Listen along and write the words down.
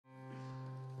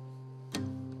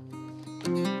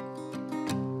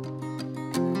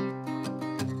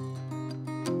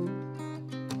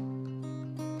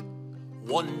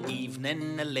One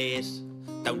evening late,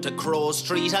 down to Crow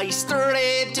Street I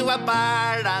strayed to a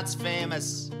bar that's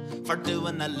famous for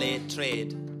doing a late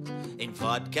trade in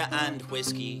vodka and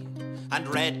whiskey and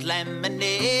red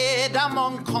lemonade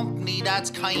among company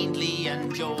that's kindly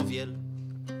and jovial.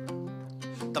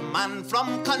 The man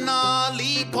from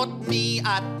Connolly put me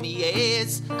at me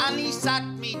ease and he sat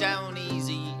me down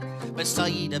easy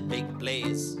beside a big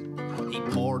blaze. He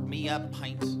poured me a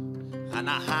pint and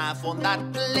a half on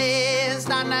that blazed,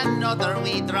 and another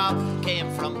wee drop came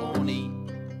from Owney.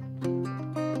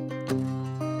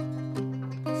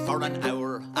 For an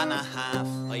hour and a half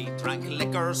I drank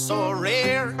liquor so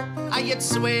rare I'd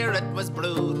swear it was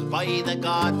brewed by the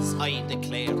gods, I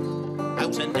declare,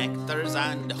 out of nectars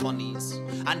and honeys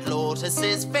and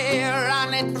lotuses fair,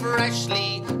 and it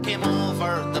freshly came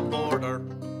over the border.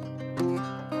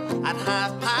 At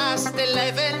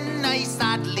 11:30 I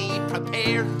sadly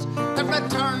prepared to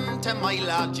return to my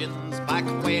lodgings back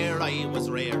where I was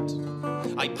reared.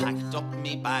 I packed up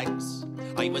me bags,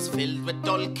 I was filled with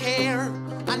dull care,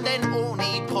 and then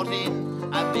Owney put in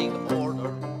a big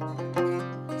order.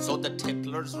 So the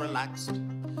tipplers relaxed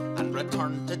and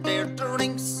returned to their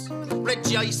drinks,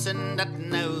 rejoicing that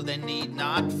now they need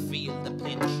not feel the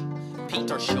pinch.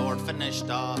 Peter Short finished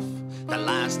off the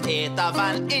last eighth of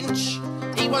an inch.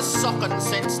 He was sucking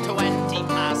since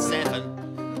 7:20,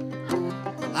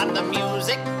 and the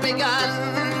music began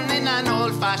in an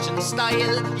old-fashioned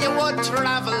style. You would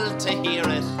travel to hear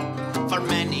it for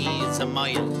many's a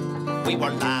mile. We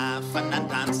were laughing and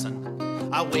dancing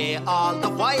away all the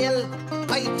while.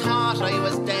 I thought I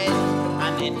was dead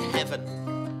and in heaven.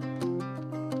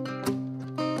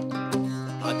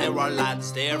 There were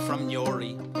lads there from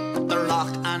Newry, the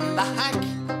Rock and the Hack,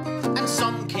 and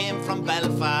some came from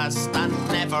Belfast and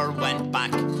never went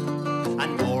back,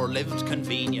 and more lived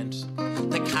convenient,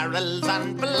 the Carols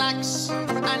and Blacks,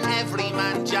 and every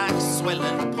man Jack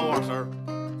swilling porter.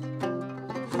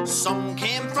 Some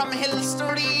came from Hill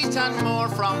Street and more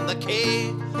from the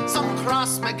Quay, some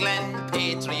Crossmaglen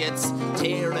patriots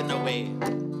tearing away.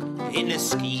 In a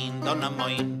scheme done a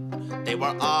mine, they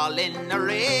were all in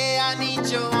array, and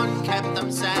each one kept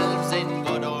themselves in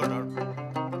good order.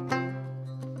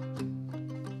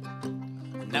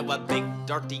 Now a big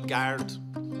dirty guard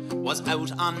was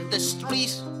out on the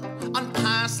street, on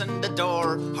passing the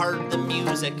door heard the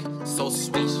music so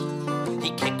sweet. He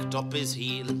kicked up his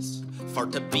heels for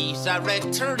to beat a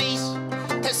retreat,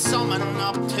 to summon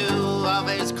up two of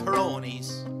his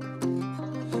cronies.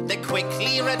 They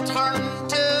quickly returned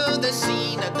to the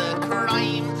scene of the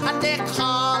crime, and they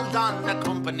called on the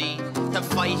company to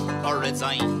fight or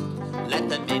resign. Let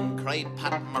them in, cried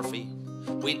Pat Murphy,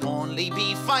 we'll only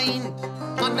be fined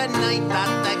on the night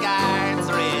that the guards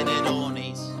raided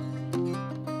Owney's.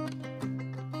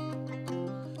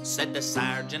 Said the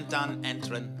sergeant on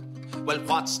entering, well,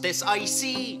 what's this I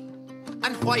see?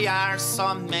 And why are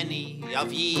so many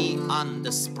of ye on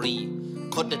the spree?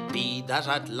 Could it be that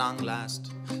at long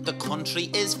last the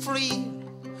country is free?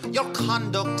 Your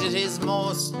conduct, it is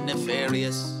most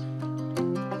nefarious.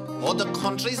 Oh, the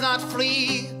country's not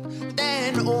free.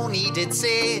 Then Owney did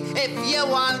say, if you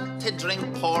want to drink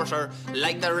porter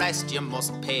like the rest you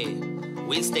must pay.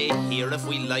 We'll stay here if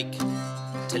we like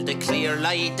till the clear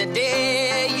light of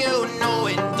day. You know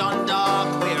in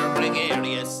Dundalk we're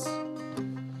gregarious.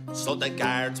 So the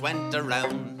guards went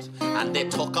around and they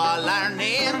took all our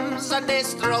names, and they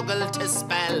struggled to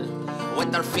spell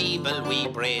with their feeble wee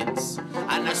brains,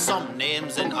 and some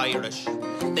names in Irish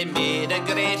they made a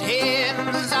great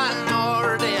hymns, and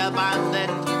more they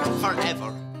abandoned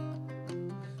forever.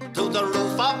 To the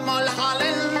roof of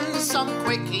Mulholland some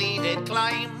quickly did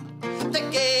climb, to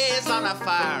gaze on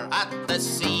afar at the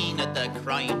scene of the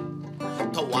crime,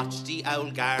 to watch the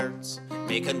old guards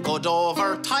making good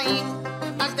over time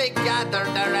as they gathered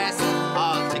the rest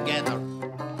all together.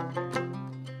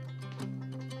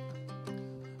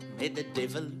 May the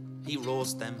devil he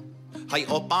roast them high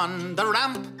up on the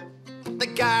ramp, the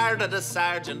guard of the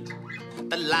sergeant,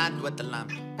 the lad with the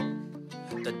lamp,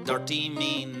 the dirty,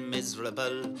 mean,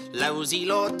 miserable, lousy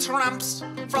low tramps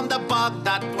from the bog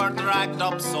that were dragged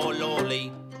up so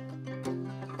lowly.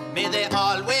 May they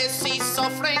always see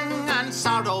suffering and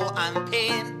sorrow and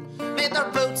pain. May their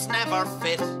boots never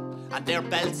fit and their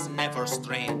belts never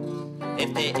strain,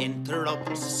 if they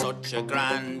interrupt such a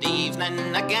grand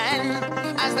evening again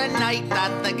as the night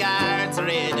that the guards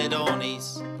raided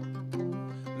Owney's.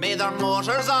 May their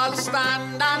motors all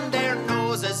stand and their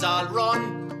noses all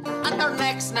run, and their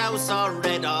necks now so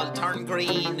red all turn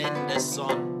green in the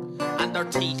sun, and their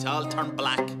teeth all turn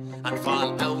black and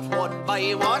fall out one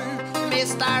by one. May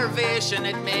starvation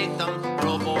it make them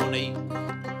grow bony.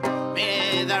 May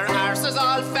May their arses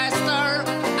all fester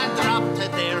and drop to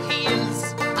their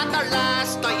heels, and their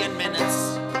last dying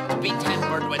minutes be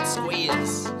tempered with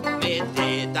squeals. May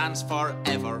they dance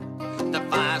forever, the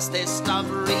fastest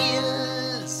of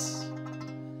reels,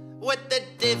 with the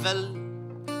devil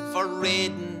for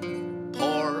raiding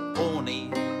poor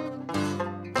Owney.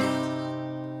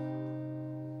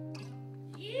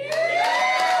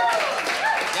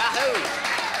 Yahoo!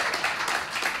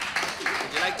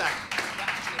 Did you like that?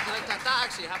 Did you like that? That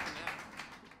actually happened. Yeah.